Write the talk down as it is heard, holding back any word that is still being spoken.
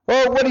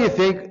Well, what do you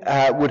think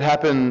would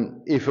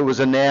happen if it was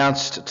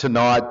announced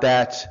tonight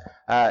that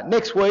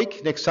next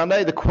week, next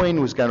Sunday, the Queen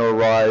was going to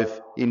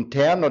arrive in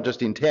town, not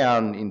just in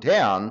town,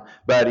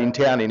 but in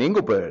town in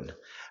Ingleburn?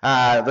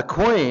 The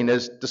Queen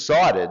has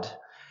decided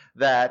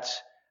that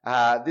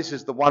this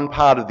is the one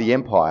part of the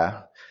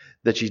empire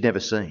that she's never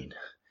seen.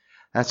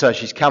 And so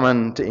she's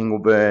coming to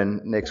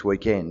Ingleburn next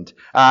weekend.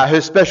 Her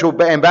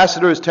special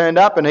ambassador has turned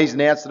up and he's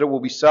announced that it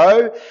will be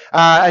so.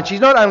 And she's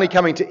not only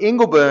coming to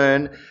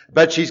Ingleburn,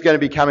 but she's going to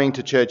be coming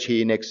to church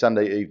here next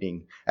Sunday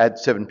evening at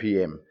 7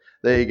 p.m.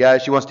 There you go.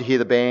 She wants to hear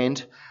the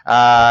band.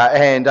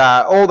 And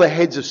all the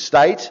heads of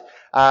state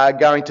are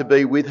going to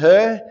be with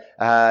her.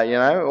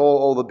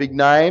 All the big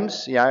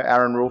names.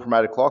 Aaron Rule from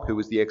 8 o'clock, who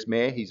was the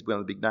ex-mayor. He's one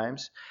of the big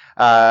names.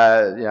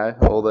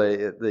 All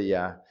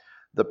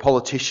the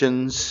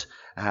politicians.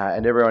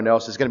 And everyone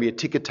else. There's going to be a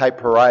ticker tape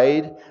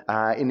parade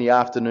in the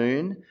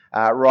afternoon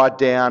right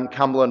down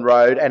Cumberland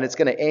Road, and it's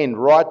going to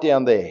end right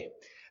down there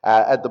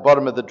at the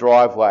bottom of the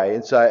driveway.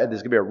 And so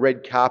there's going to be a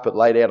red carpet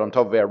laid out on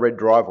top of our red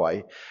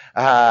driveway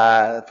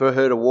for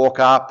her to walk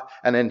up,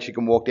 and then she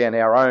can walk down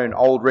our own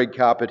old red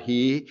carpet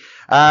here.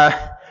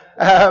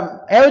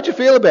 How would you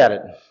feel about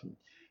it?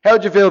 How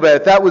would you feel about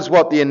it if that was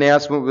what the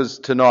announcement was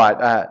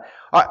tonight?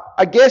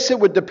 I guess it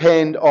would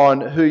depend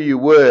on who you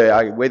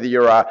were, whether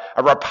you're a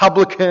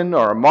Republican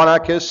or a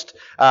monarchist.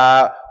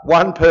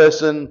 One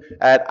person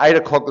at 8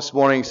 o'clock this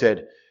morning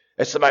said,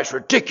 "It's the most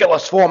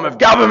ridiculous form of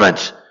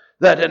government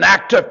that an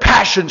act of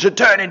passion should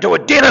turn into a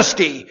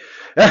dynasty."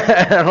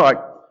 And I'm like,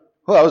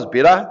 well, that was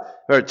bitter.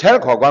 But at 10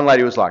 o'clock, one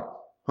lady was like,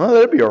 "Oh,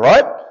 that'd be all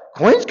right.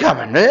 Queen's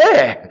coming,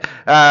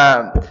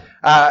 yeah."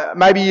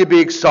 Maybe you'd be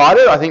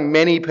excited. I think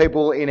many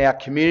people in our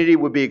community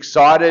would be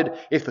excited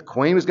if the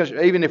Queen was going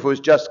to, even if it was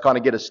just to kind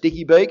of get a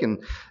sticky beak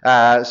and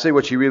see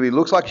what she really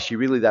looks like. Is she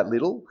really that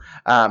little?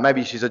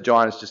 Maybe she's a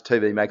giant, it's just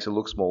TV makes her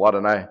look small. I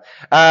don't know.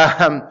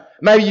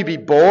 Maybe you'd be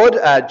bored.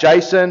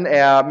 Jason,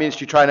 our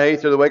ministry trainee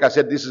through the week, I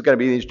said, "This is going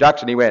to be the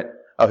introduction." He went,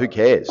 "Oh, who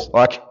cares?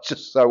 Like,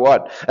 just so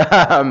what?"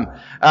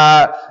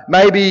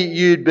 Maybe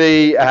you'd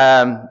be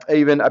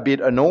even a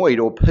bit annoyed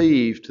or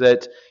peeved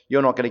that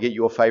you're not going to get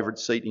your favourite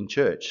seat in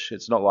church.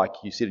 It's not like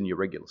you sit in your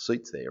regular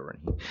seats there or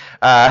anything.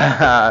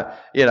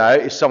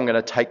 Is someone going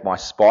to take my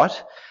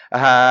spot?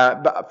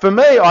 But for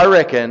me, I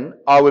reckon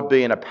I would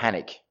be in a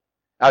panic.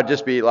 I'd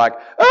just be like,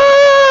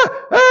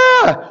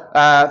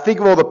 think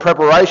of all the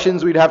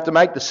preparations we'd have to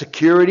make, the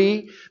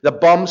security, the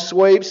bomb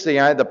sweeps,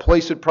 the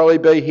police would probably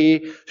be here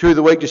through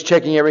the week just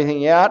checking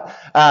everything out.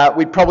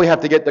 We'd probably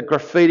have to get the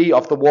graffiti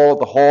off the wall of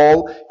the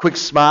hall, quick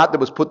smart, that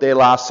was put there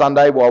last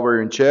Sunday while we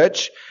were in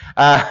church.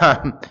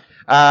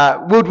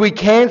 Would we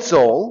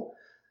cancel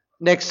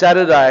next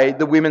Saturday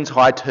the women's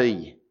high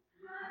tea?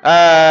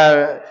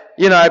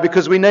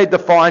 Because we need the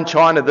fine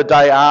china the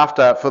day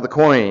after for the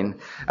Queen.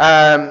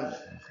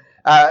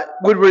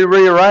 Would we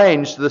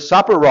rearrange the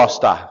supper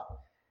roster?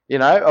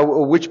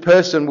 Or which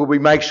person would we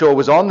make sure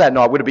was on that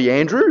night? Would it be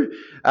Andrew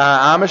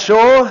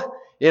Armishaw?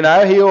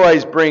 He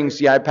always brings,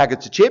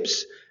 packets of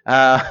chips.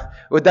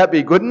 Would that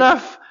be good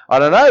enough? I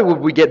don't know.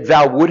 Would we get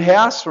Val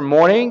Woodhouse from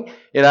morning?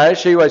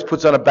 She always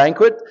puts on a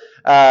banquet.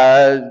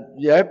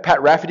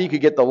 Pat Rafferty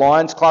could get the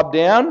Lions Club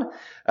down.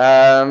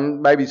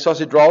 Maybe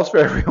sausage rolls for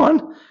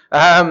everyone.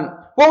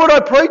 What would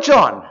I preach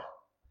on?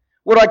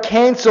 Would I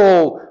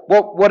cancel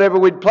whatever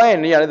we'd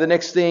planned? The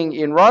next thing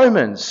in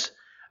Romans.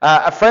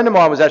 A friend of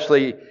mine was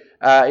actually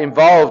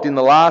involved in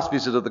the last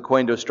visit of the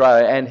Queen to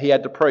Australia, and he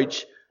had to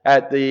preach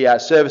at the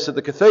service at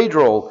the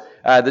cathedral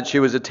that she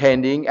was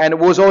attending, and it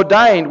was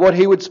ordained what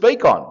he would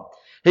speak on.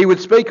 He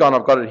would speak on,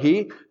 I've got it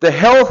here, the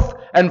health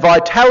and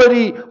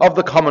vitality of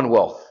the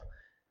Commonwealth.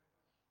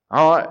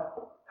 I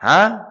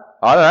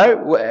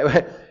don't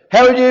know.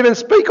 How would you even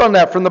speak on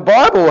that from the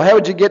Bible? How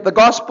would you get the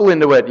gospel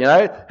into it?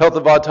 Health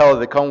and vitality of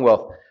the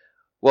Commonwealth.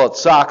 Well, it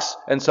sucks,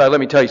 and so let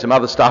me tell you some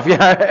other stuff.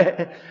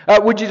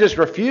 Would you just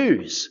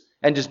refuse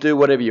and just do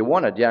whatever you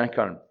wanted?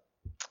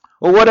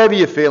 Well, whatever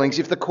your feelings,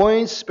 if the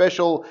Queen's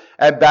special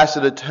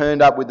ambassador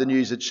turned up with the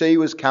news that she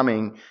was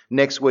coming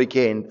next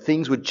weekend,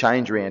 things would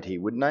change around here,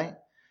 wouldn't they?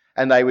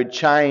 And they would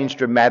change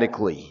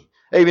dramatically.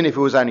 Even if it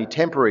was only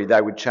temporary,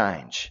 they would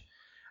change.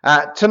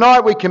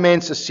 Tonight we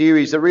commence a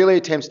series that really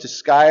attempts to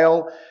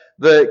scale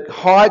the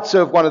heights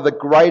of one of the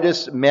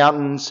greatest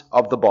mountains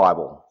of the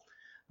Bible.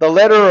 The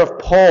letter of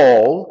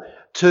Paul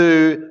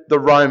to the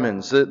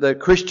Romans, the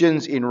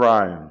Christians in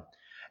Rome.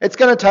 It's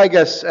going to take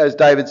us, as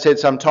David said,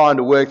 some time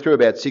to work through,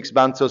 about 6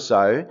 months or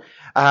so.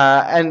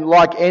 And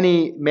like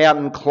any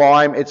mountain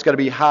climb, it's going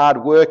to be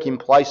hard work in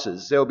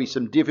places. There will be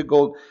some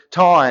difficult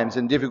times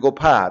and difficult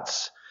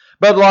parts.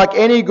 But like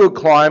any good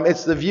climb,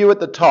 it's the view at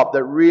the top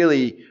that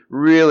really,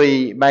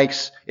 really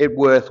makes it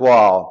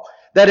worthwhile.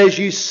 That as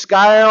you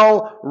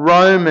scale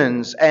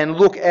Romans and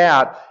look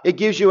out, it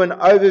gives you an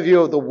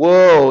overview of the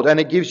world, and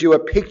it gives you a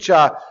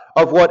picture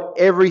of what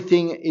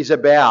everything is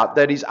about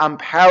that is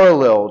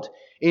unparalleled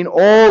in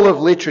all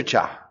of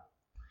literature.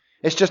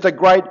 It's just a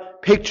great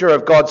picture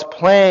of God's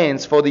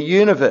plans for the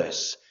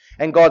universe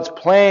and God's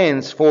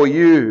plans for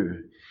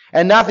you.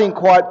 And nothing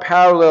quite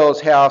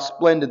parallels how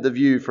splendid the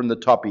view from the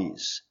top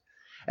is.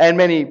 And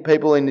many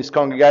people in this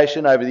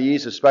congregation over the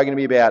years have spoken to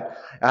me about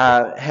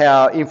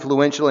how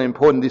influential and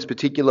important this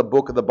particular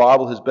book of the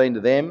Bible has been to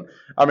them.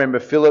 I remember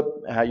Philip,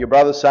 your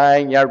brother,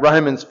 saying,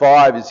 Romans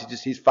 5 is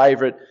just his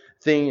favourite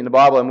thing in the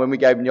Bible. And when we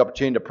gave him the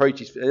opportunity to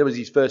preach, it was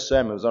his first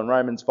sermon. It was on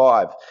Romans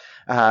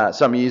 5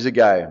 some years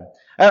ago.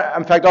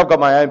 In fact, I've got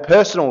my own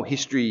personal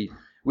history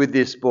with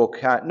this book.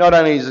 Not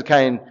only is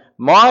it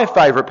my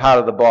favourite part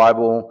of the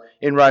Bible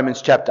in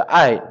Romans chapter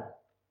 8,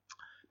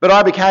 but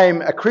I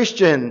became a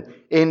Christian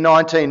in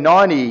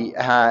 1990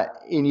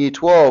 in year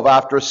 12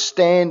 after a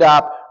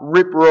stand-up,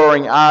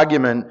 rip-roaring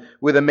argument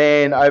with a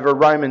man over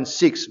Romans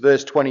 6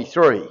 verse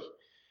 23,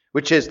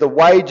 which says the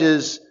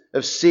wages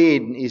of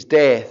sin is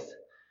death,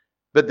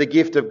 but the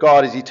gift of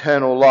God is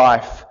eternal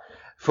life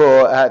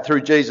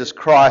through Jesus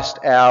Christ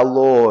our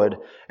Lord.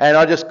 And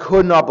I just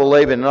could not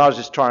believe it, and I was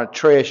just trying to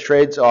tear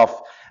shreds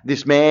off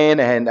this man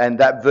and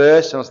that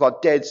verse, and I was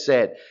like, dead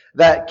set.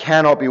 That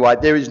cannot be right.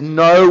 There is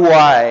no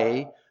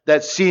way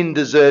that sin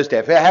deserves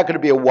death. How could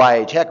it be a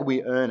wage? How could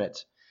we earn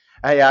it?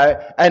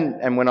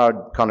 And when I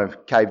kind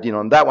of caved in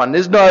on that one,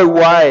 there's no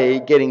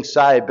way getting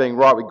saved, being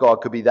right with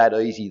God, could be that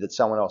easy that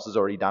someone else has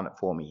already done it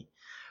for me.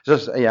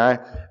 Just,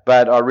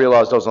 but I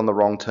realised I was on the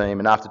wrong team,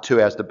 and after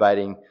 2 hours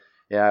debating,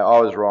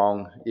 I was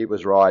wrong, it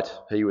was right,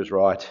 he was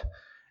right,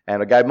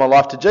 and I gave my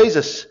life to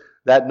Jesus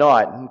that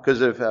night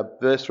because of a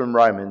verse from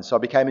Romans. I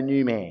became a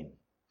new man.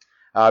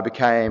 I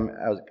became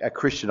a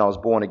Christian. I was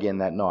born again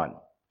that night.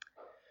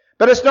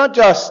 But it's not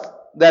just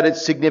that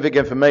it's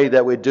significant for me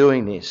that we're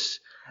doing this.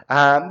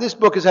 This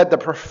book has had the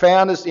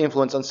profoundest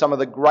influence on some of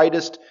the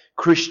greatest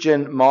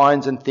Christian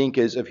minds and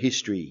thinkers of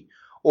history.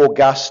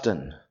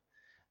 Augustine,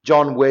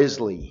 John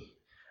Wesley,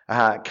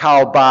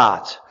 Karl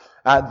Barth.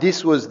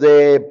 This was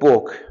their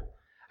book.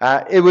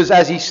 It was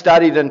as he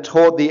studied and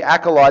taught the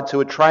acolytes who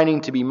were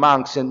training to be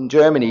monks in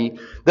Germany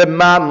that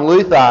Martin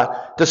Luther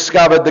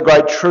discovered the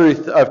great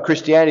truth of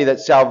Christianity, that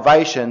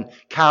salvation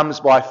comes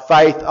by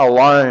faith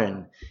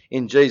alone,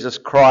 in Jesus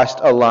Christ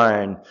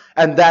alone.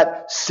 And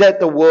that set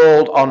the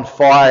world on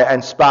fire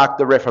and sparked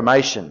the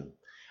Reformation.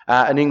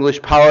 An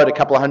English poet a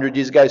couple of hundred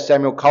years ago,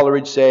 Samuel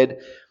Coleridge, said,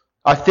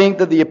 "I think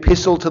that the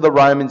Epistle to the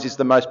Romans is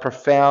the most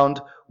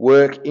profound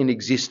work in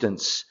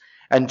existence."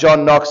 And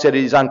John Knox said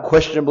it is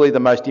unquestionably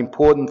the most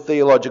important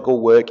theological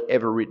work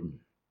ever written.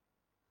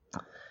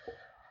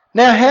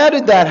 Now, how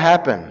did that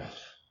happen?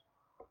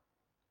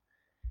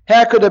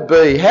 How could it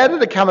be? How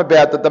did it come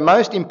about that the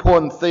most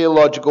important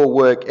theological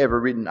work ever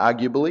written,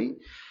 arguably,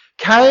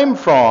 came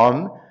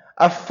from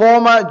a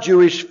former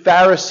Jewish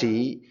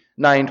Pharisee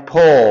named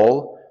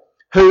Paul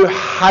who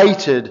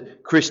hated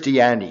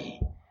Christianity?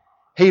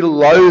 He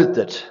loathed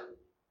it.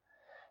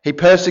 He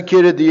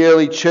persecuted the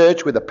early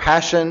church with a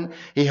passion.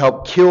 He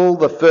helped kill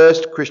the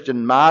first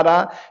Christian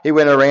martyr. He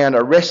went around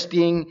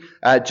arresting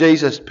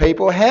Jesus'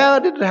 people. How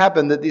did it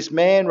happen that this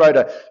man wrote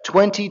a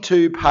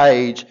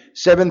 22-page,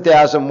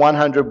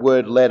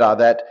 7,100-word letter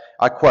that,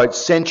 I quote,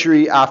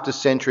 century after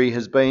century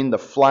has been the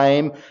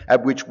flame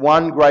at which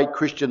one great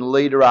Christian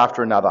leader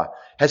after another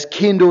has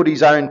kindled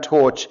his own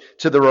torch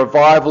to the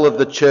revival of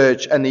the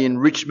church and the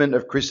enrichment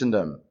of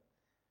Christendom?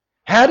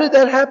 How did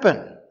that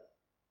happen?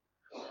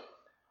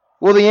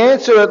 Well, the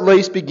answer at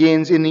least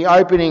begins in the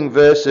opening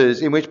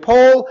verses in which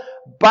Paul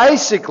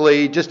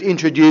basically just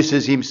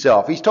introduces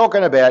himself. He's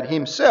talking about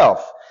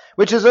himself,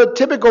 which is a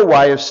typical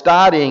way of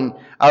starting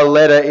a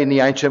letter in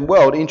the ancient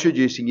world,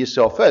 introducing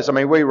yourself first. I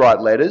mean, we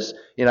write letters,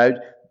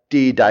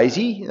 Dear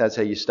Daisy, that's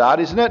how you start,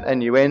 isn't it?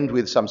 And you end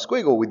with some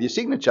squiggle with your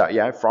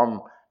signature,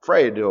 from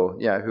Fred or,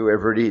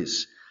 whoever it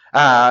is.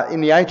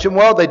 In the ancient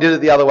world, they did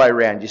it the other way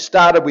around. You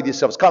started with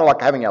yourself. It's kind of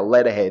like having a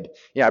letterhead,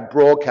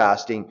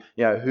 broadcasting,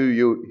 who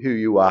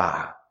you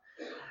are.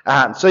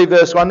 See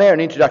verse 1 there, an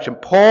introduction.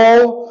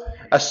 Paul,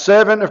 a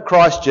servant of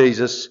Christ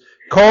Jesus,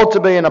 called to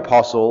be an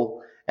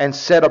apostle and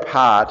set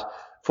apart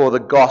for the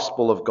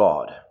gospel of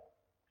God.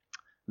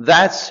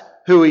 That's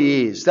who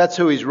he is. That's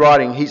who he's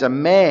writing. He's a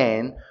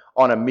man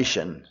on a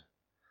mission.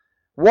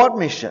 What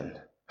mission?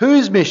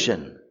 Whose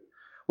mission?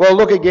 Well,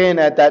 look again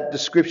at that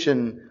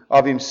description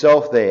of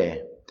himself there.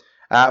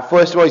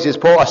 First of all, he says,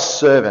 Paul, a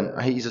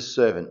servant. He's a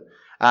servant.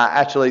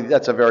 Actually,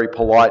 that's a very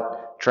polite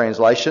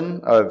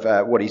translation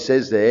of what he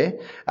says there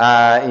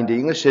into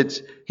English.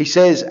 He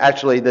says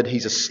actually that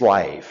he's a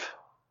slave.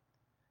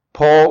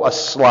 Paul, a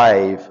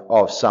slave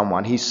of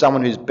someone. He's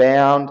someone who's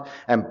bound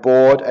and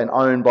bought and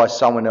owned by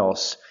someone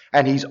else.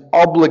 And he's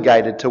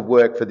obligated to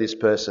work for this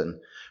person.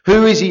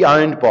 Who is he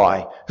owned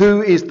by?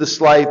 Who is the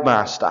slave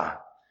master?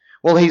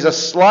 Well, he's a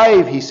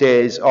slave, he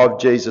says, of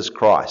Jesus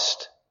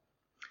Christ.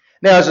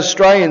 Now, as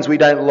Australians, we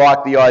don't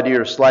like the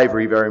idea of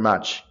slavery very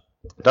much.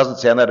 It doesn't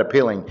sound that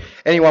appealing.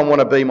 Anyone want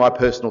to be my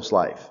personal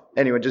slave?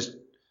 Anyone? Just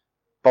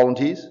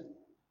volunteers?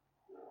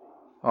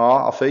 Oh,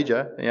 I'll feed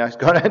you.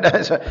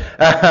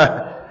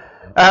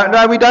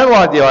 No, we don't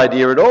like the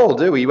idea at all,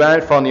 do we? We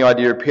don't find the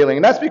idea appealing.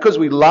 And that's because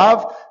we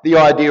love the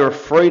idea of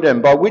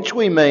freedom, by which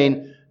we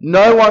mean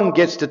no one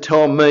gets to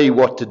tell me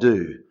what to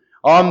do.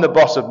 I'm the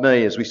boss of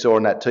me, as we saw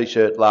in that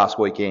t-shirt last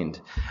weekend,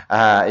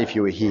 if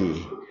you were here.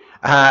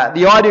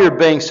 The idea of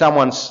being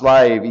someone's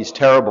slave is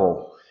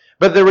terrible.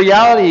 But the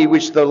reality,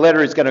 which the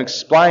letter is going to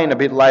explain a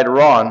bit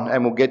later on,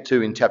 and we'll get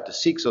to in chapter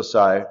 6 or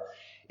so,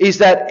 is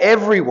that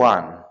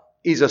everyone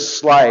is a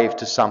slave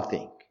to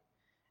something.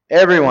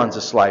 Everyone's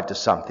a slave to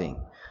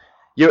something.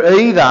 You're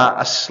either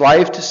a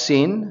slave to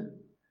sin,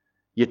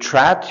 you're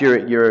trapped,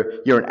 you're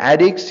an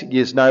addict,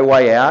 there's no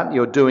way out,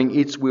 you're doing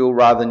its will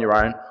rather than your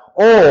own,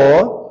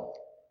 or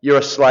you're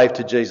a slave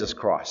to Jesus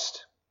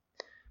Christ,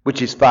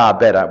 which is far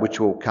better, which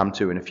we'll come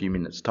to in a few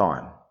minutes'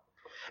 time.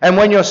 And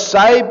when you're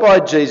saved by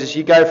Jesus,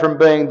 you go from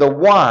being the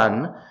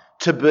one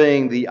to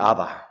being the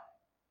other.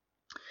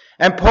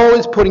 And Paul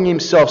is putting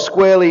himself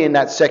squarely in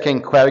that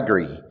second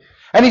category.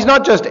 And he's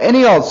not just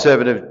any old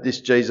servant of this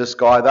Jesus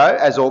guy, though,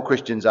 as all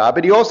Christians are,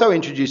 but he also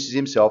introduces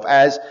himself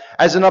as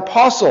an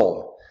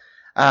apostle.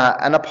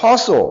 An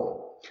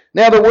apostle.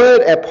 Now, the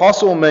word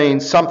apostle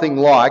means something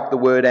like the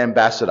word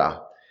ambassador.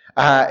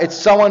 It's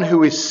someone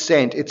who is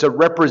sent. It's a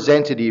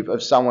representative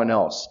of someone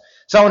else.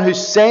 Someone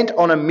who's sent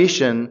on a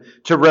mission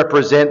to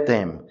represent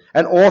them.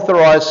 An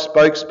authorised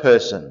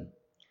spokesperson.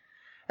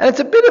 And it's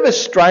a bit of a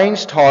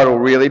strange title,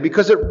 really,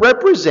 because it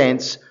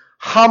represents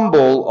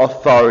humble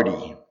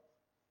authority.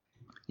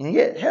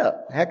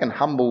 How can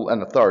humble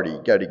and authority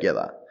go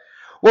together?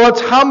 Well,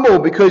 it's humble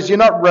because you're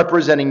not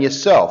representing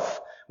yourself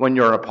when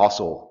you're an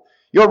apostle.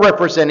 You're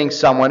representing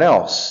someone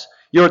else.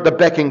 You're at the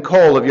beck and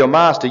call of your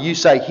master. You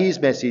say his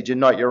message and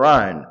not your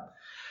own.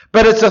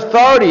 But it's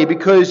authority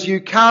because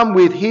you come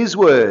with his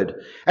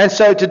word. And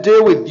so to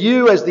deal with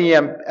you as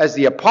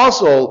the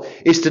apostle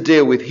is to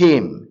deal with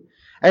him.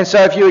 And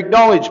so if you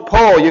acknowledge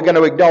Paul, you're going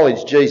to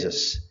acknowledge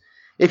Jesus.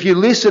 If you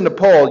listen to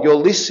Paul, you're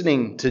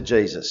listening to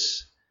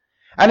Jesus.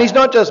 And he's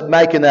not just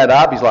making that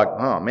up. He's like,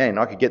 oh man,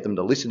 I could get them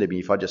to listen to me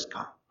if I just go,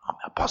 I'm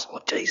an apostle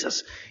of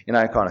Jesus,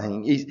 kind of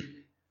thing.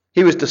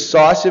 He was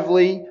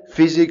decisively,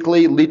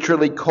 physically,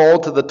 literally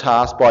called to the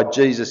task by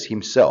Jesus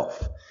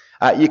himself.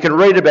 You can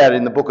read about it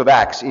in the book of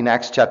Acts, in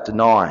Acts chapter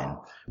 9,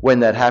 when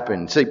that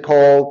happened. See,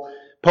 Paul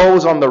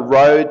was on the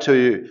road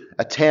to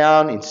a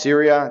town in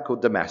Syria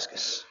called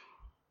Damascus.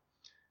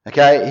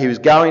 Okay, he was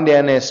going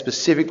down there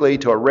specifically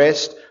to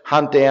arrest,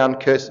 hunt down,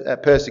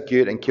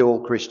 persecute and kill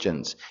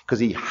Christians because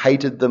he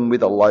hated them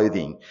with a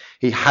loathing.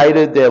 He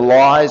hated their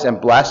lies and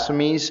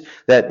blasphemies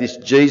that this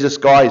Jesus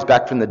guy is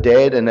back from the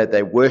dead and that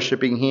they're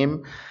worshipping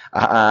him.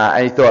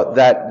 And he thought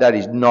that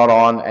is not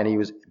on, and he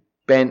was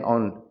bent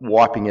on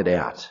wiping it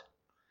out.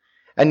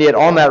 And yet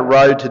on that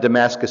road to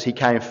Damascus, he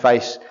came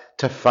face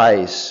to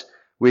face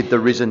with the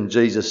risen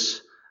Jesus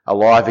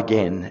alive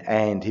again,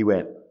 and he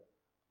went,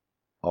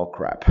 oh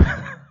crap.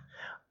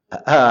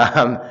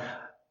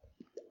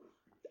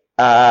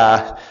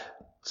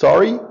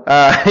 Sorry.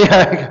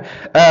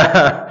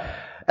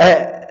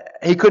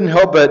 He couldn't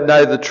help but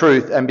know the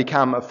truth and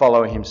become a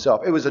follower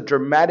himself. It was a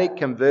dramatic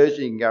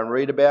conversion. You can go and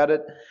read about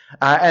it.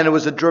 And it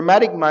was a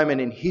dramatic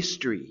moment in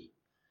history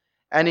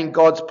and in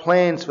God's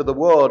plans for the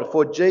world,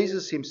 for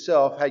Jesus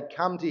himself had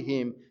come to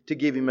him to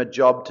give him a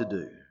job to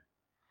do.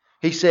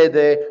 He said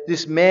there,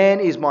 this man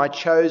is my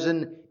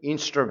chosen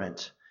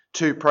instrument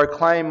to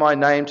proclaim my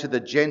name to the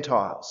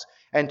Gentiles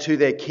and to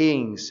their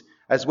kings,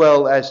 as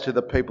well as to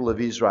the people of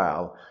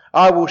Israel.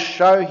 I will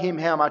show him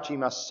how much he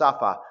must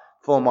suffer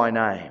for my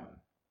name.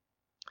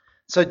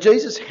 So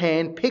Jesus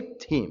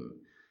handpicked him,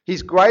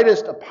 his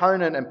greatest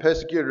opponent and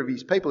persecutor of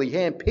his people. He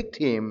handpicked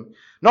him,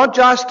 not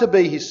just to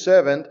be his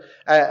servant,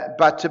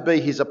 but to be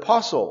his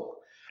apostle.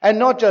 And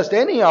not just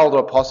any old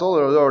apostle,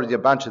 there was already a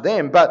bunch of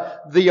them,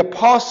 but the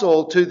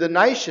apostle to the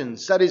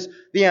nations, that is,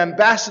 the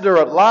ambassador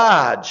at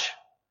large.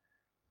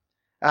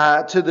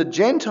 To the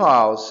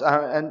Gentiles,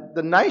 and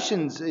the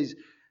nations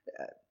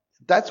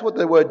that's what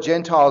the word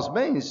Gentiles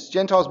means.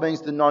 Gentiles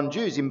means the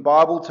non-Jews. In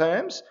Bible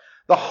terms,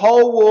 the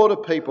whole world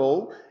of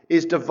people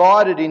is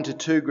divided into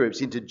two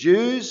groups, into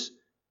Jews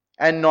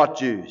and not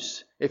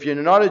Jews. If you're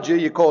not a Jew,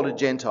 you're called a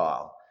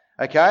Gentile.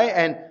 Okay?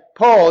 And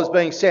Paul is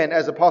being sent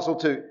as apostle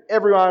to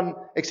everyone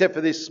except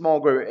for this small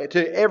group,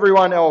 to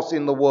everyone else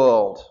in the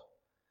world.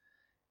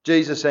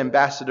 Jesus,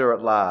 ambassador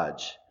at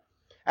large.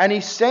 And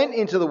he's sent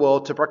into the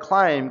world to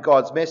proclaim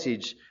God's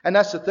message. And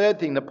that's the third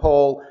thing that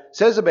Paul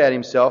says about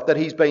himself, that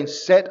he's been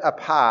set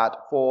apart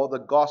for the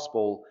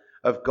gospel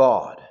of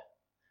God.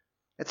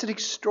 It's an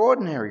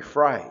extraordinary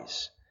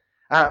phrase.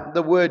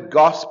 The word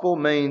gospel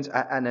means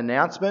an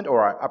announcement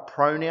or a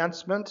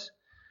pronouncement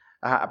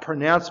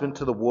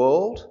to the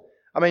world.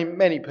 I mean,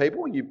 many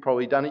people, you've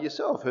probably done it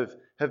yourself,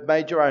 have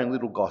made your own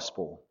little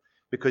gospel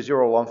because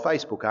you're all on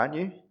Facebook, aren't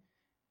you?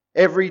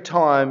 Every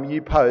time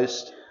you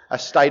post a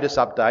status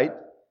update,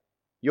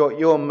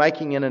 you're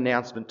making an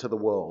announcement to the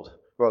world,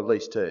 or at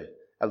least to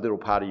a little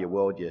part of your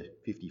world, your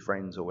 50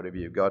 friends or whatever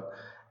you've got,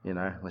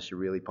 unless you're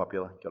really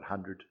popular, you've got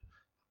 100,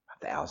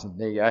 1,000,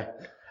 there you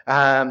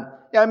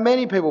go.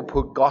 Many people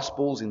put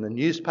gospels in the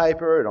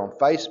newspaper and on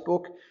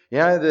Facebook,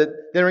 that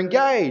they're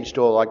engaged,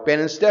 or like Ben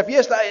and Steph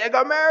yesterday, they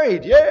got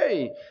married,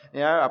 yay,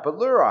 up at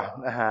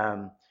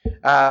Lura,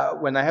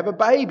 when they have a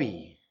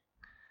baby.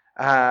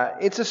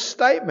 It's a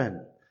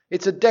statement.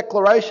 It's a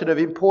declaration of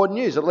important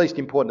news, at least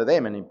important to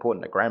them and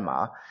important to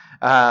Grandma.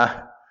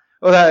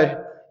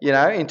 Although,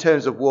 in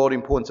terms of world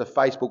importance, a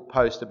Facebook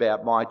post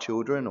about my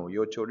children or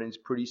your children is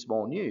pretty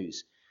small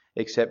news,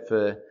 except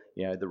for,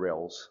 the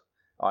Rells,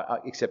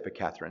 except for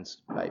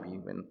Catherine's baby.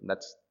 And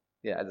that's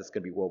going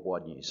to be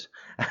worldwide news.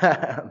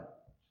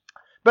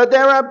 But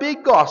there are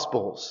big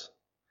gospels.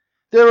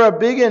 There are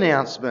big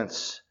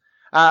announcements.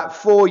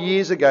 4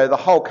 years ago, the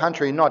whole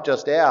country, not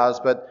just ours,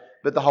 but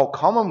the whole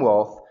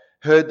Commonwealth,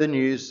 heard the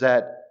news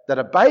that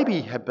a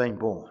baby had been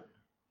born.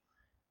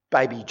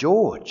 Baby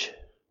George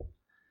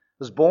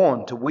was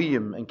born to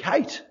William and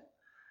Kate.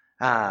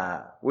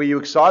 Were you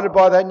excited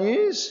by that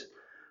news?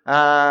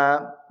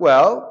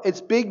 Well,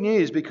 it's big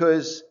news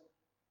because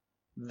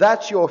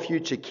that's your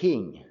future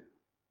king,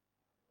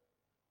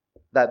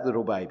 that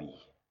little baby.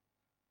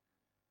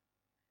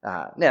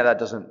 Now, that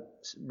doesn't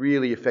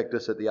really affect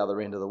us at the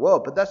other end of the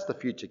world, but that's the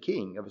future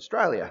king of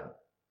Australia.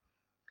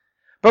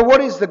 But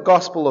what is the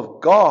gospel of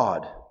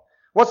God?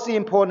 What's the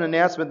important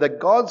announcement that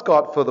God's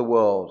got for the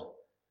world?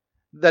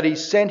 That he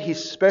sent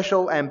his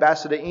special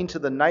ambassador into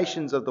the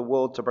nations of the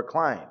world to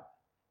proclaim.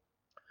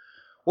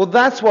 Well,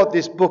 that's what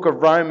this book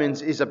of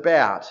Romans is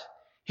about.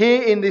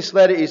 Here in this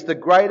letter is the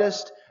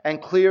greatest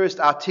and clearest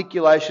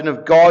articulation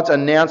of God's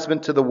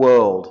announcement to the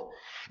world.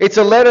 It's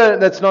a letter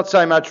that's not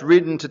so much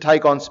written to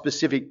take on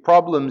specific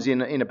problems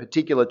in a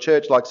particular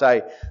church, like,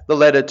 say, the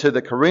letter to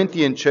the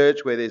Corinthian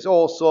church, where there's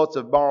all sorts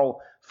of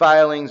moral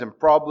failings and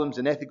problems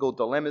and ethical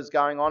dilemmas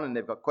going on, and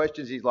they've got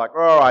questions. He's like,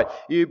 all right,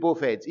 you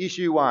bullheads,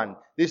 issue 1,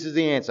 this is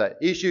the answer.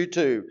 Issue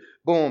 2,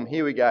 boom,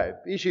 here we go.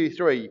 Issue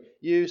 3,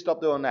 you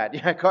stop doing that.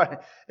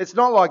 It's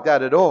not like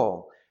that at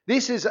all.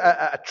 This is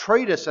a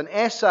treatise, an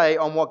essay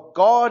on what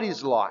God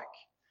is like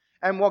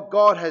and what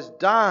God has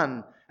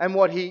done and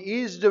what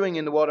he is doing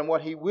in the world and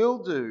what he will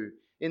do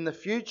in the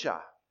future.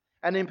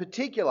 And in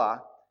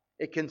particular,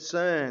 it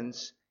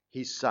concerns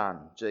his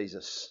Son,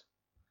 Jesus.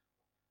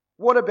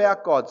 What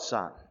about God's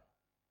Son?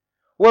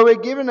 Well, we're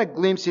given a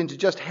glimpse into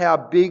just how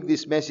big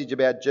this message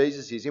about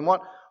Jesus is in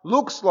what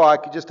looks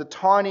like just a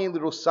tiny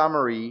little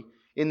summary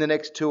in the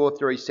next 2 or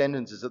 3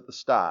 sentences at the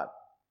start.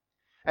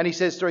 And he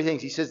says 3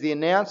 things. He says the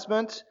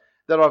announcement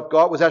that I've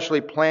got was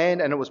actually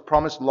planned and it was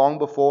promised long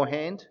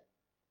beforehand.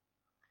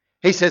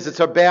 He says it's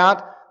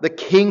about the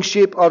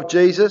kingship of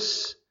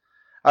Jesus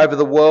over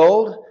the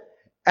world.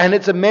 And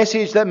it's a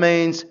message that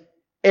means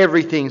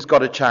everything's got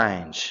to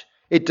change.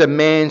 It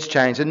demands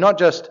change. And not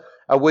just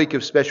a week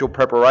of special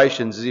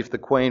preparations as if the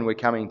Queen were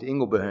coming to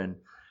Ingleburn,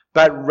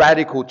 but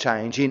radical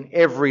change in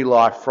every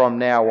life from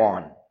now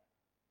on.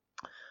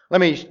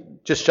 Let me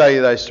just show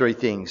you those 3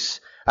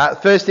 things.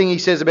 First thing he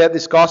says about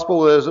this gospel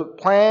was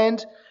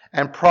planned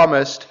and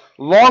promised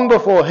long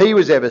before he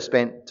was ever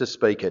spent to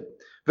speak it.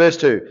 Verse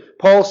 2,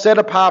 Paul set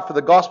apart for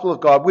the gospel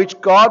of God,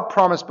 which God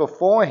promised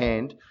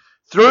beforehand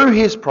through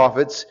his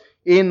prophets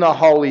in the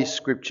Holy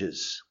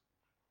Scriptures.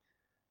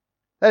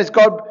 That is,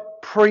 God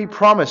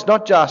pre-promised,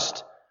 not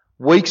just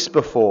weeks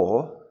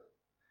before,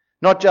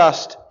 not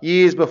just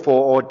years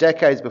before or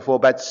decades before,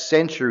 but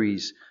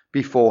centuries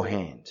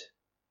beforehand.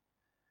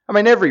 I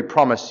mean, every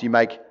promise you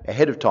make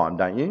ahead of time,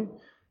 don't you?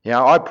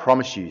 I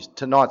promise you,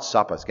 tonight's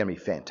supper is going to be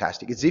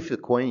fantastic. It's as if the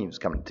Queen was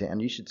coming to town.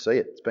 You should see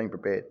it. It's being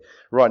prepared.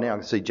 Right now I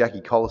can see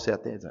Jackie Collis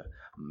out there. It's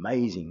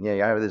amazing.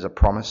 There's a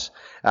promise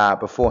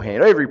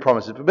beforehand. Every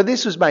promise. But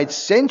this was made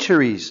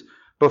centuries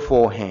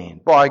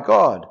beforehand by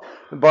God,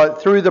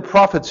 through the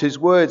prophets whose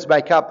words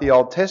make up the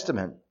Old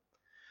Testament.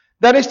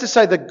 That is to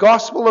say, the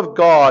gospel of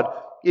God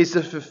is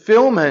the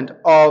fulfillment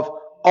of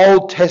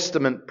Old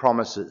Testament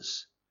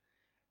promises.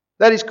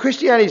 That is,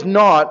 Christianity is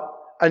not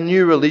a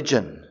new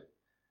religion.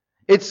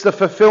 It's the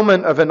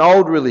fulfillment of an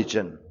old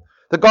religion.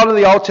 The God of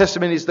the Old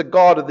Testament is the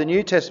God of the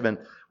New Testament.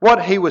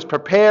 What he was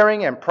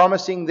preparing and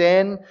promising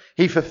then,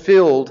 he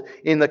fulfilled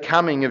in the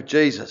coming of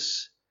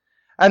Jesus.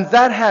 And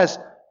that has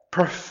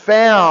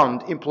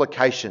profound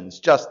implications,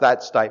 just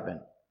that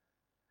statement.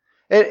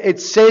 It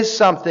says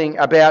something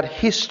about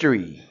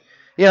history.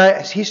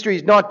 History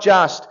is not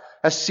just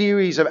a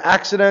series of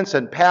accidents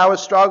and power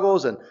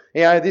struggles and,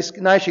 this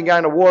nation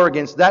going to war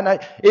against that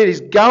nation. It is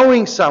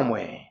going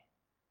somewhere.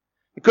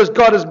 Because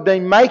God has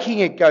been making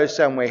it go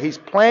somewhere. He's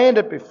planned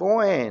it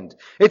beforehand.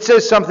 It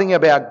says something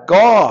about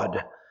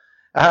God,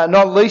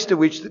 not least of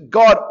which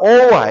God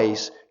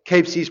always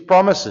keeps his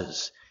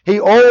promises. He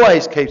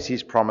always keeps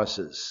his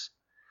promises.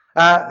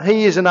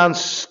 He is an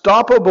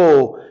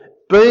unstoppable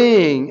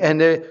being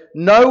and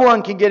no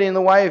one can get in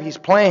the way of his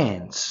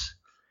plans.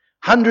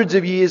 Hundreds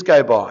of years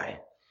go by.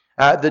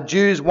 The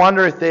Jews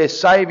wonder if their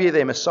Saviour,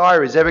 their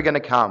Messiah, is ever going to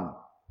come.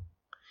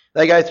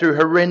 They go through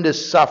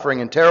horrendous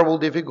suffering and terrible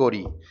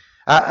difficulty.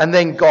 And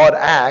then God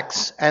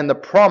acts and the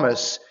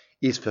promise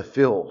is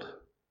fulfilled.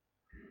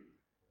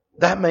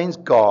 That means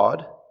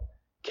God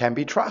can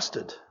be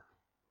trusted.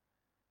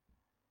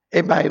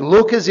 It may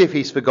look as if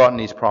he's forgotten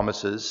his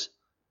promises,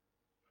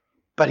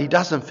 but he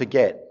doesn't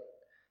forget.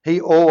 He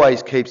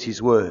always keeps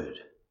his word.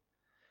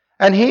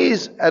 And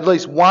here's at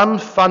least one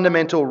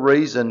fundamental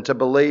reason to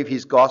believe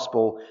his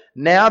gospel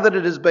now that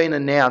it has been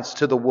announced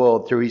to the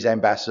world through his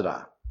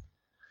ambassador.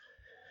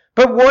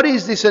 But what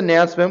is this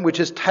announcement which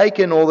has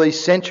taken all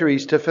these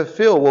centuries to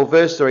fulfill? Well,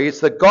 verse 3,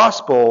 it's the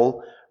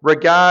gospel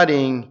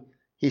regarding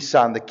his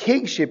son, the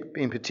kingship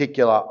in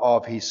particular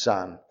of his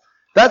son.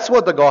 That's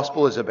what the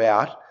gospel is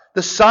about.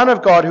 The Son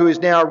of God who is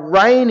now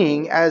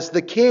reigning as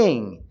the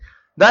king.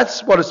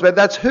 That's what it's about.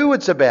 That's who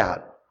it's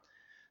about.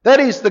 That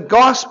is, the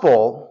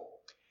gospel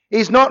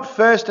is not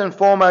first and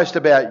foremost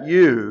about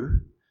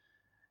you,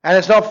 and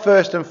it's not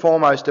first and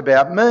foremost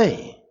about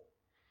me.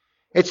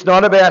 It's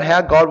not about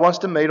how God wants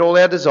to meet all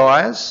our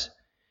desires.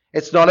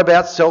 It's not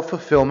about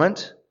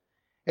self-fulfillment.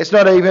 It's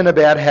not even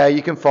about how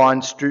you can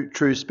find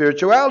true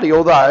spirituality,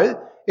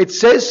 although it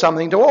says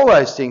something to all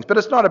those things, but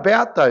it's not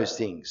about those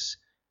things.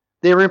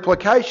 There are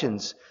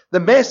implications. The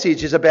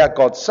message is about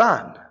God's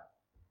Son.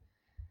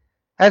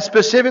 And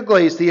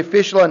specifically, it's the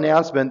official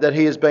announcement that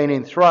he has been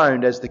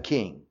enthroned as the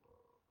king.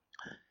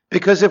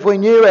 Because if we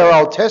knew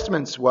our Old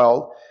Testaments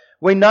well,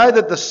 we know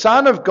that the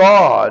Son of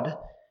God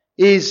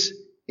is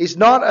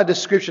not a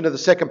description of the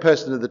second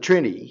person of the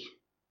Trinity.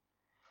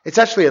 It's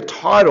actually a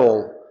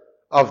title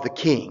of the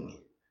King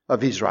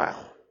of Israel.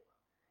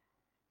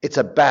 It's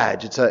a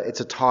badge. It's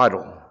a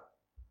title.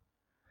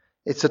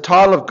 It's a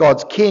title of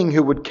God's King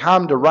who would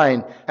come to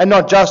reign, and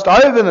not just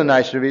over the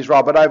nation of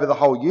Israel, but over the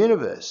whole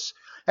universe.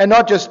 And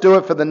not just do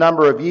it for the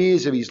number of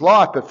years of his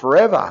life, but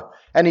forever.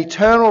 An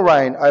eternal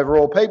reign over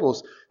all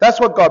peoples. That's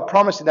what God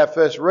promised in that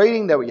first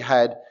reading that we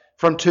had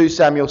from 2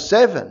 Samuel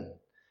 7.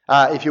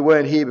 If you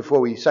weren't here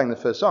before we sang the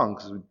first song,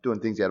 because we're doing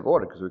things out of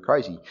order because we're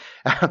crazy.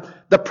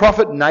 The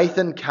prophet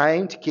Nathan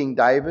came to King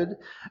David.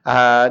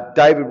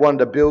 David wanted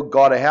to build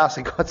God a house,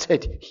 and God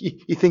said,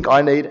 you think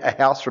I need a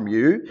house from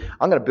you?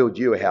 I'm going to build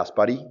you a house,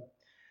 buddy.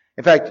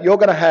 In fact, you're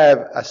going to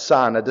have a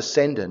son, a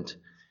descendant,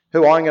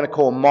 who I'm going to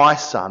call my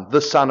son,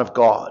 the Son of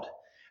God.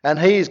 And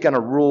he is going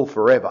to rule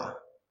forever.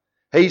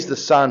 He's the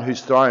son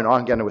whose throne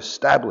I'm going to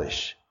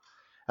establish.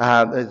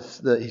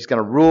 He's going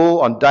to rule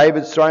on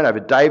David's throne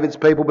over David's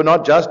people, but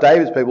not just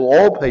David's people,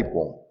 all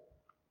people.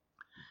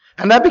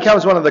 And that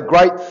becomes one of the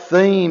great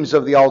themes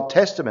of the Old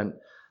Testament,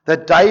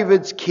 that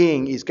David's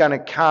king is going to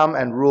come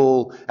and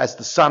rule as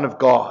the Son of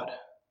God.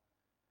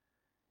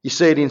 You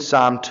see it in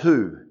Psalm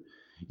 2.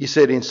 You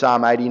see it in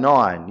Psalm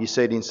 89. You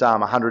see it in Psalm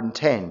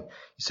 110. You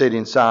see it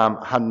in Psalm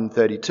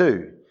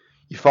 132.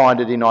 You find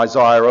it in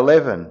Isaiah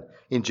 11.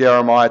 In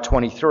Jeremiah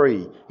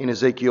 23, in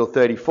Ezekiel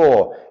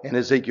 34, in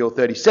Ezekiel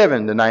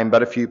 37, to name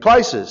but a few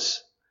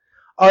places.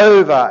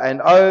 Over and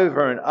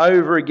over and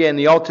over again,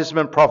 the Old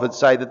Testament prophets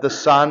say that the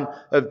Son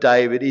of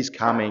David is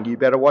coming. You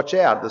better watch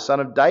out. The Son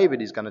of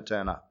David is going to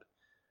turn up.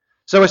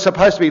 So we're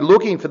supposed to be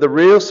looking for the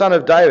real Son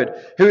of David,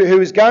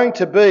 who is going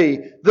to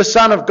be the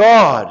Son of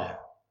God.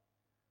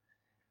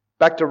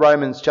 Back to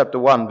Romans chapter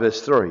 1,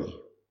 verse 3.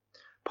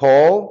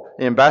 Paul,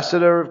 the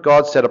ambassador of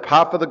God, set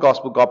apart for the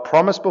gospel, God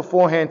promised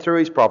beforehand through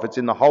his prophets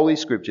in the Holy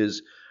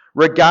Scriptures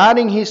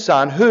regarding his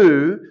son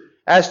who,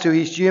 as to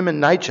his human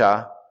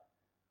nature,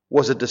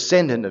 was a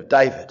descendant of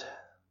David.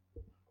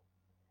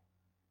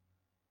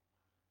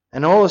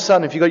 And all of a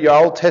sudden, if you've got your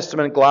Old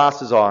Testament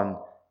glasses on,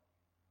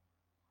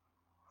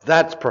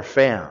 that's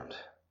profound.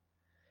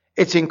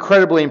 It's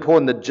incredibly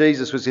important that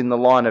Jesus was in the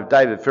line of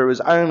David, for it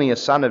was only a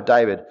son of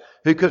David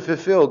who could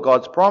fulfill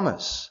God's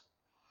promise.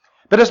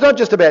 But it's not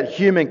just about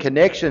human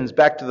connections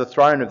back to the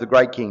throne of the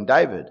great King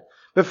David.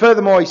 But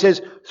furthermore, he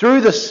says,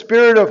 through the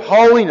Spirit of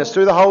holiness,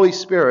 through the Holy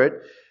Spirit,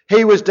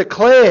 he was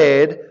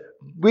declared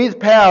with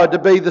power to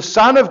be the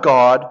Son of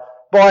God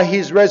by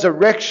his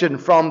resurrection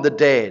from the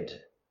dead.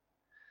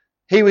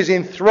 He was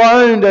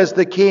enthroned as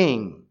the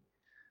King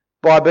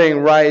by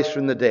being raised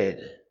from the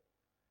dead.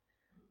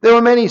 There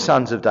were many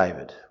sons of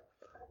David.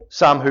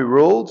 Some who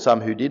ruled, some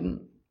who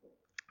didn't.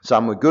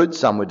 Some were good,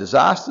 some were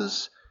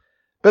disasters.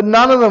 But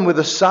none of them were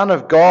the Son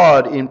of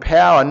God in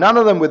power. None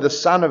of them were the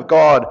Son of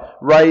God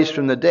raised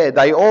from the dead.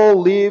 They all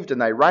lived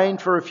and they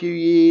reigned for a few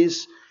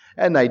years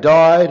and they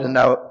died and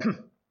they were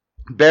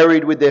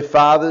buried with their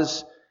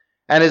fathers.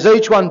 And as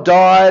each one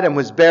died and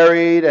was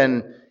buried,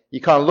 and you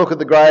kind of look at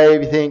the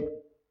grave, you think,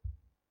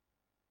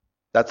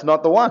 that's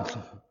not the one.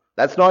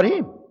 That's not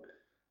him.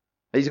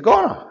 He's a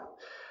goner.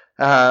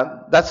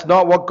 That's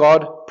not what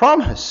God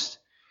promised.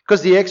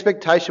 Because the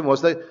expectation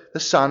was that the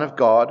Son of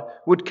God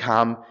would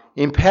come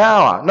in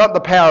power. Not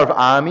the power of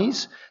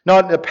armies,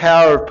 not the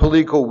power of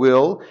political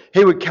will.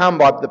 He would come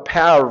by the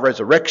power of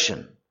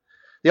resurrection.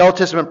 The Old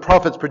Testament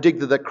prophets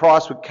predicted that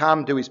Christ would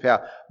come to his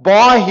power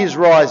by his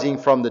rising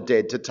from the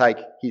dead to take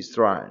his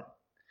throne.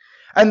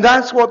 And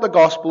that's what the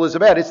gospel is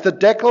about. It's the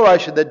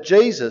declaration that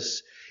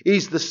Jesus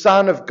is the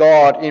Son of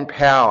God in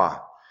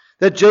power.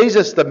 That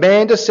Jesus, the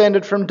man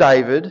descended from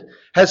David,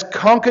 has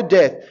conquered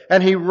death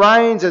and he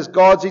reigns as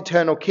God's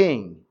eternal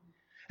King.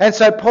 And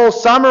so Paul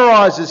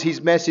summarises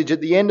his message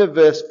at the end of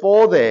verse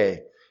 4 there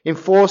in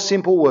 4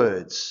 simple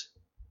words.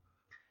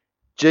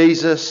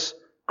 Jesus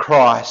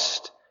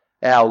Christ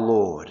our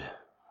Lord.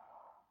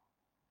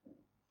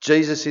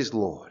 Jesus is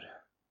Lord.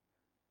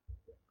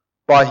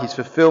 by his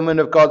fulfillment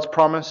of God's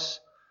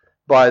promise,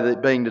 by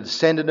being the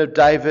descendant of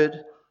David,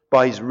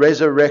 by his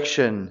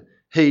resurrection,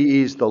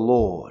 he is the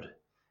Lord,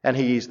 and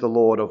he is the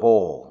Lord of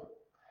all.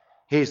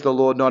 He is the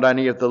Lord not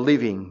only of the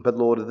living, but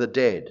Lord of the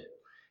dead.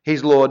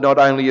 He's Lord not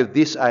only of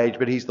this age,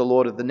 but he's the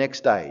Lord of the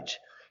next age.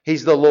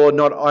 He's the Lord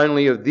not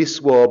only of this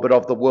world, but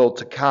of the world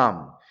to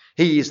come.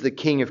 He is the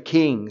King of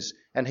kings,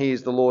 and he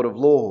is the Lord of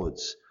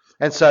lords.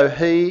 And so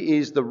he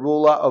is the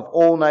ruler of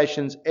all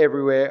nations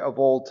everywhere of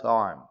all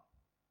time.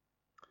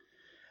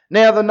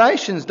 Now, the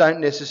nations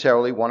don't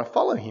necessarily want to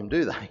follow him,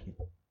 do they?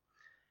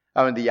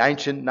 I mean, the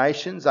ancient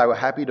nations, they were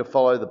happy to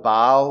follow the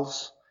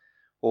Baals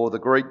or the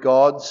Greek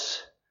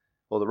gods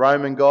or the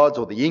Roman gods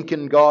or the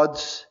Incan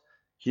gods,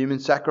 human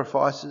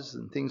sacrifices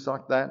and things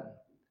like that.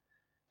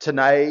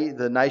 Today,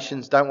 the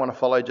nations don't want to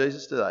follow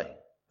Jesus, do they?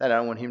 They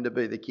don't want him to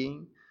be the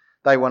king.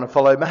 They want to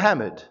follow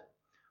Muhammad,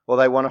 or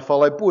they want to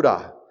follow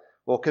Buddha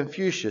or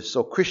Confucius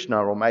or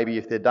Krishna, or maybe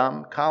if they're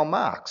dumb, Karl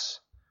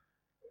Marx.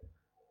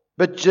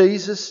 But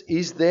Jesus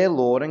is their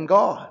Lord and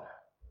God,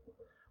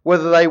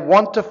 whether they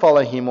want to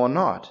follow him or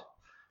not.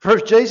 For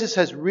if Jesus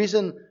has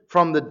risen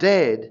from the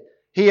dead,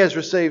 he has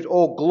received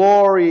all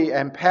glory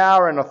and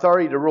power and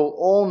authority to rule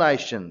all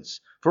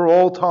nations for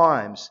all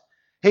times.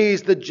 He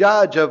is the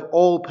judge of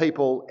all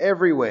people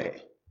everywhere.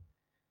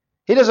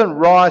 He doesn't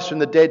rise from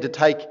the dead to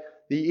take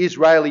the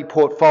Israeli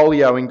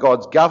portfolio in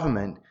God's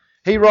government.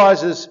 He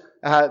rises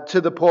to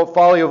the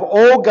portfolio of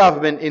all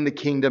government in the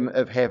kingdom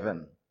of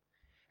heaven.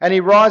 And he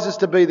rises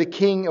to be the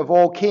King of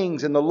all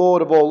kings and the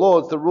Lord of all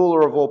lords, the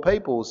ruler of all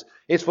peoples.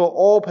 It's for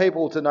all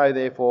people to know,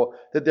 therefore,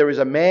 that there is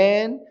a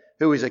man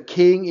who is a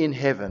king in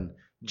heaven,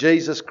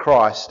 Jesus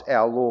Christ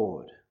our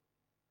Lord.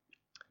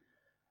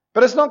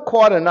 But it's not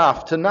quite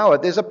enough to know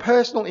it. There's a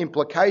personal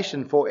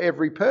implication for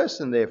every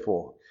person,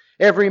 therefore.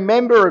 Every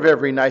member of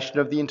every nation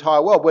of the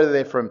entire world, whether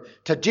they're from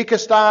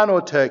Tajikistan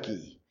or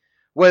Turkey,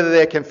 whether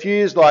they're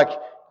confused like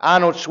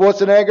Arnold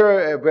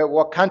Schwarzenegger about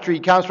what country he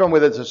comes from,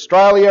 whether it's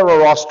Australia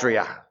or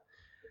Austria,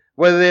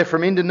 whether they're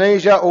from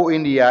Indonesia or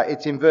India,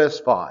 it's in verse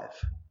 5.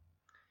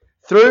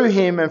 Through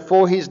him and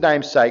for his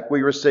name's sake,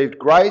 we received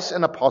grace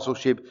and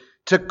apostleship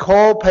to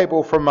call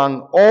people from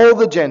among all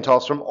the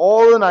Gentiles, from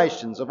all the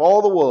nations of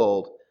all the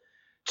world,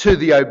 to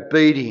the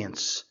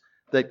obedience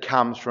that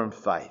comes from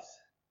faith.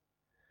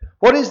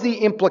 What is the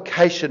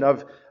implication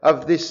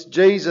of this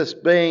Jesus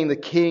being the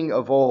King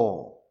of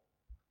all?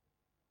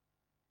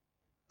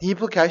 The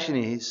implication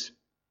is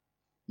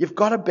you've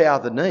got to bow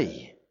the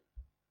knee.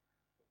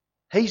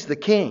 He's the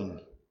King.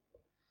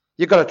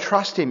 You've got to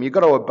trust him. You've got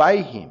to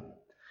obey him.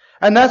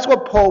 And that's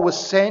what Paul was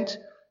sent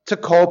to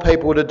call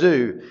people to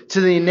do,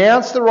 to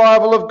announce the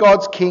arrival of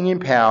God's King in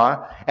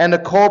power and to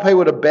call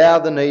people to bow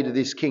the knee to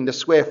this King, to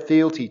swear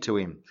fealty to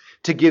him,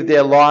 to give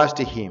their lives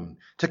to him,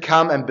 to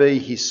come and be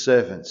his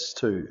servants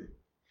too.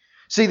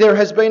 See, there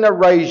has been a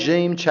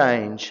regime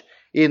change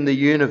in the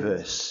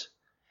universe,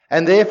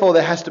 and therefore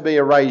there has to be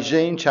a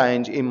regime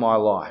change in my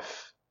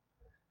life.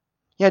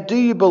 Now, do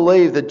you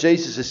believe that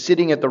Jesus is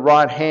sitting at the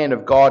right hand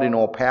of God in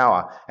all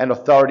power and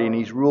authority and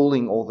he's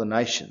ruling all the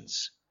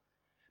nations?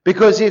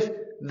 Because if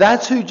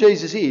that's who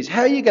Jesus is,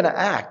 how are you going to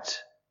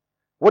act?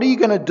 What are you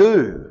going to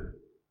do?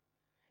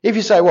 If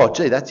you say, well,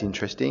 gee, that's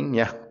interesting.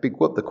 Yeah, big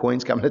whoop, the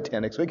Queen's coming to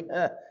town next week.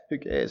 Who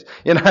cares?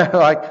 You know,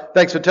 like,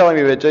 thanks for telling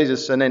me about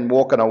Jesus, and then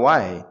walking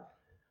away.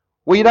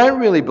 Well, you don't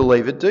really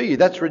believe it, do you?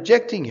 That's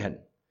rejecting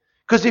it.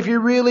 Because if you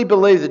really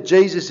believe that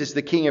Jesus is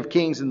the King of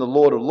Kings and the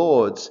Lord of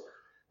Lords,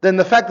 then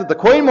the fact that the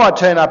Queen might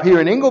turn up here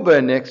in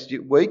Ingleburn next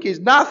week is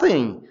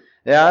nothing.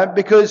 You know,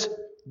 because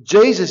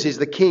Jesus is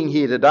the King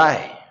here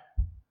today.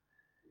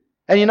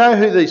 And you know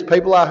who these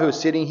people are who are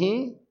sitting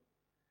here?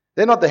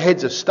 They're not the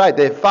heads of state.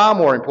 They're far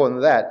more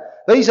important than that.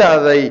 These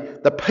are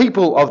the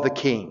people of the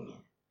King.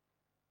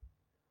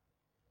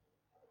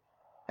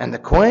 And the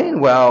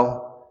Queen,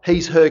 well,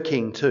 he's her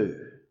King too.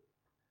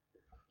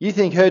 You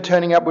think her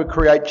turning up would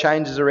create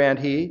changes around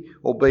here,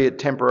 albeit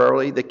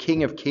temporarily? The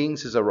King of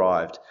Kings has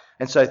arrived,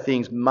 and so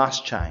things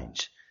must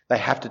change. They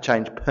have to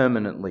change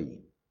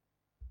permanently.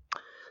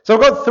 So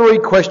I've got 3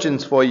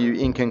 questions for you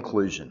in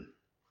conclusion.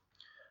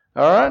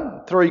 All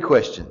right? 3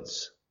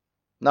 questions.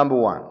 Number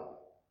 1.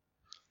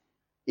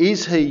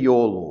 Is he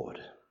your Lord?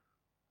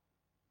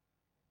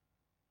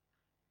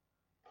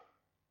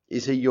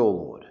 Is he your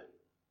Lord?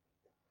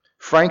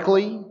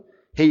 Frankly,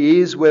 he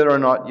is whether or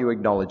not you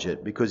acknowledge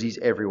it, because he's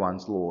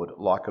everyone's Lord,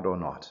 like it or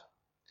not.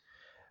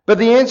 But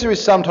the answer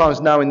is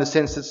sometimes no, in the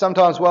sense that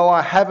sometimes, well,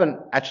 I haven't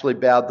actually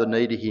bowed the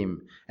knee to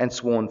him and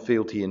sworn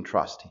fealty and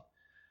trust.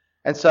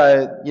 And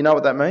so, you know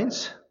what that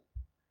means?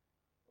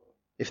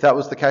 If that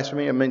was the case for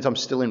me, it means I'm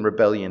still in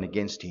rebellion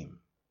against him.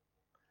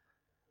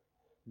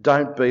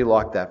 Don't be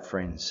like that,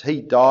 friends.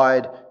 He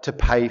died to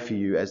pay for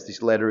you, as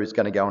this letter is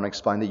going to go and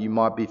explain, that you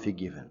might be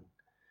forgiven.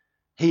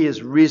 He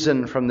is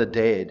risen from the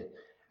dead,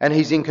 and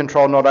he's in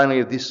control not only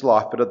of this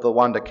life, but of the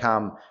one to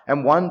come.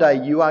 And one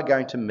day you are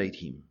going to meet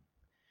him.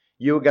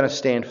 You are going to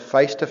stand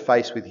face to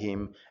face with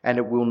him, and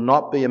it will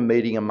not be a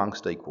meeting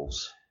amongst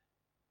equals.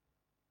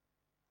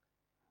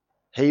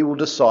 He will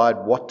decide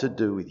what to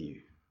do with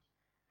you.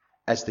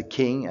 as the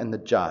King and the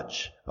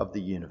Judge of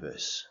the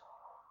universe.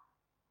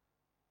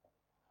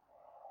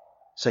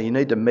 So you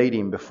need to meet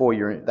him before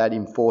that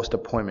enforced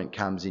appointment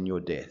comes in your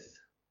death.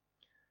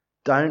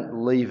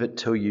 Don't leave it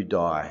till you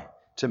die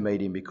to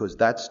meet him, because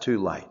that's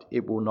too late.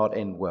 It will not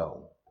end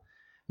well.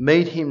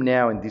 Meet him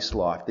now in this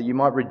life, that you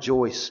might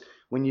rejoice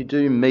when you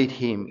do meet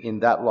him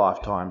in that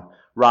lifetime,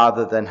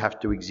 rather than have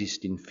to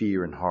exist in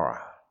fear and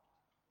horror.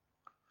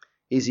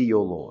 Is he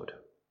your Lord?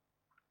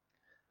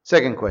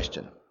 Second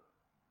question.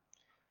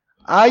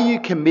 Are you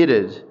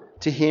committed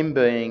to him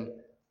being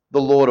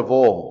the Lord of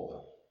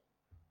all?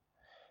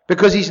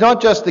 Because he's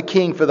not just the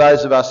King for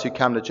those of us who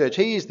come to church.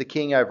 He is the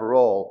King over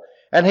all.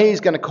 And he's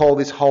going to call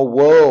this whole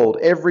world,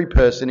 every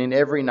person in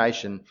every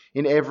nation,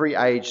 in every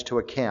age, to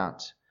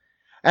account.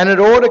 And it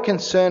ought to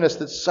concern us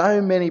that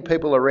so many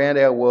people around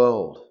our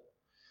world,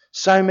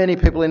 so many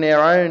people in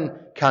our own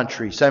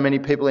country, so many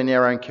people in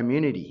our own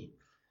community,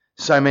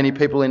 so many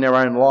people in their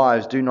own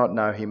lives do not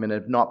know him and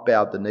have not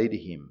bowed the knee to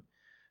him.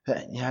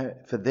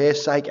 For their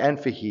sake and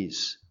for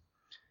his.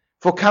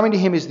 For coming to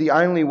him is the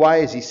only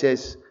way, as he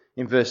says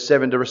in verse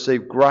 7, to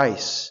receive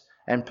grace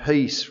and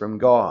peace from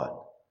God.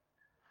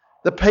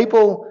 The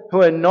people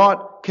who are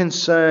not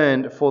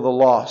concerned for the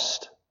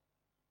lost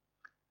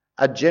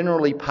are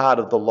generally part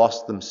of the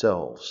lost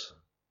themselves,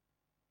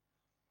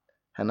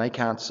 and they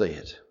can't see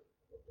it.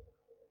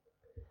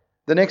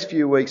 The next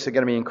few weeks are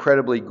going to be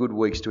incredibly good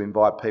weeks to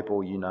invite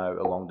people you know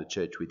along to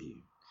church with you,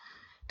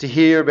 to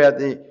hear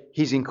about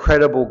his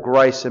incredible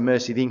grace and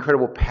mercy, the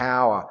incredible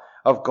power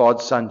of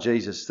God's Son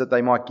Jesus, that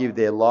they might give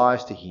their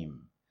lives to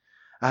him.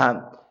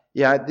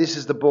 This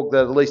is the book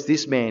that at least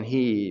this man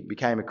here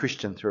became a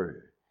Christian through.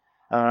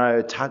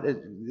 It's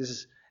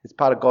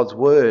part of God's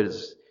word.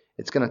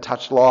 It's going to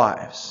touch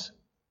lives.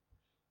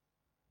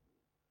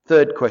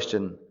 Third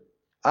question.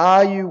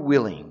 Are you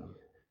willing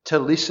to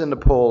listen to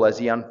Paul as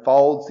he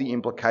unfolds the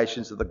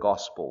implications of the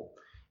gospel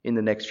in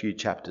the next few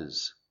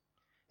chapters?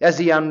 As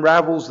he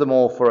unravels them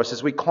all for us,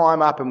 as we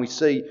climb up and we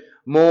see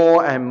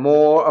more and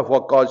more of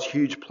what God's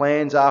huge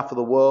plans are for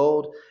the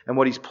world and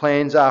what his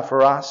plans are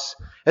for us,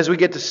 as we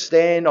get to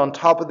stand on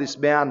top of this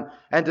mountain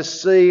and to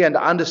see and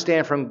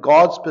understand from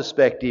God's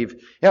perspective,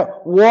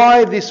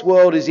 why this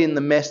world is in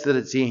the mess that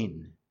it's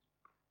in,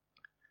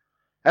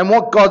 and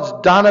what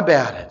God's done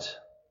about it,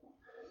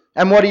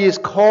 and what he is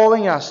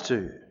calling us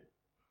to.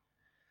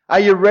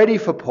 Are you ready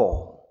for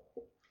Paul?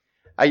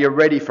 Are you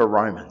ready for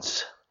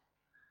Romans?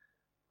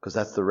 Because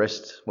that's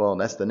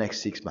the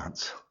next 6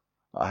 months.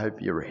 I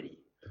hope you're ready.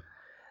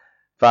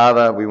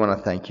 Father, we want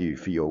to thank you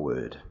for your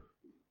word.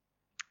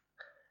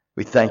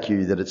 We thank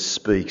you that it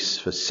speaks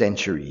for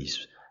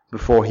centuries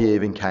before he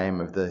even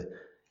came of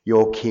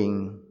your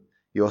King,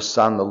 your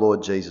Son, the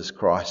Lord Jesus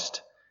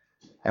Christ.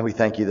 And we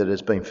thank you that it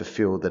has been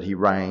fulfilled, that he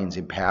reigns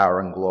in power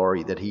and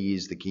glory, that he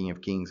is the King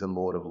of kings and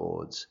Lord of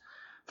lords.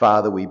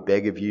 Father, we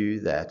beg of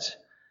you that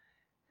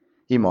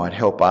you might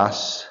help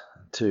us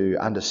to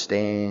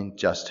understand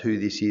just who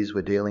this is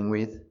we're dealing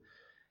with,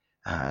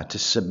 to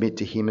submit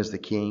to him as the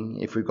King.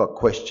 If we've got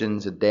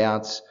questions or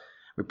doubts,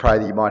 we pray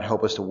that you might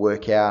help us to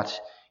work out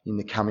in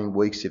the coming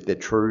weeks if they're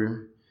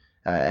true,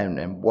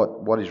 and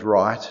what is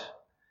right.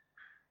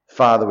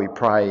 Father, we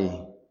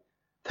pray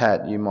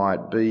that you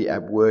might be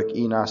at work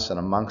in us and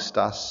amongst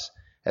us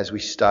as we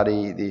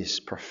study this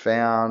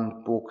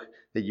profound book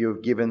that you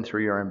have given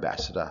through your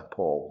ambassador,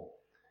 Paul.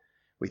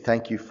 We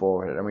thank you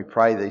for it, and we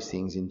pray these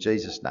things in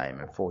Jesus' name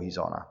and for his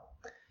honour.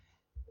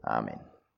 Amen.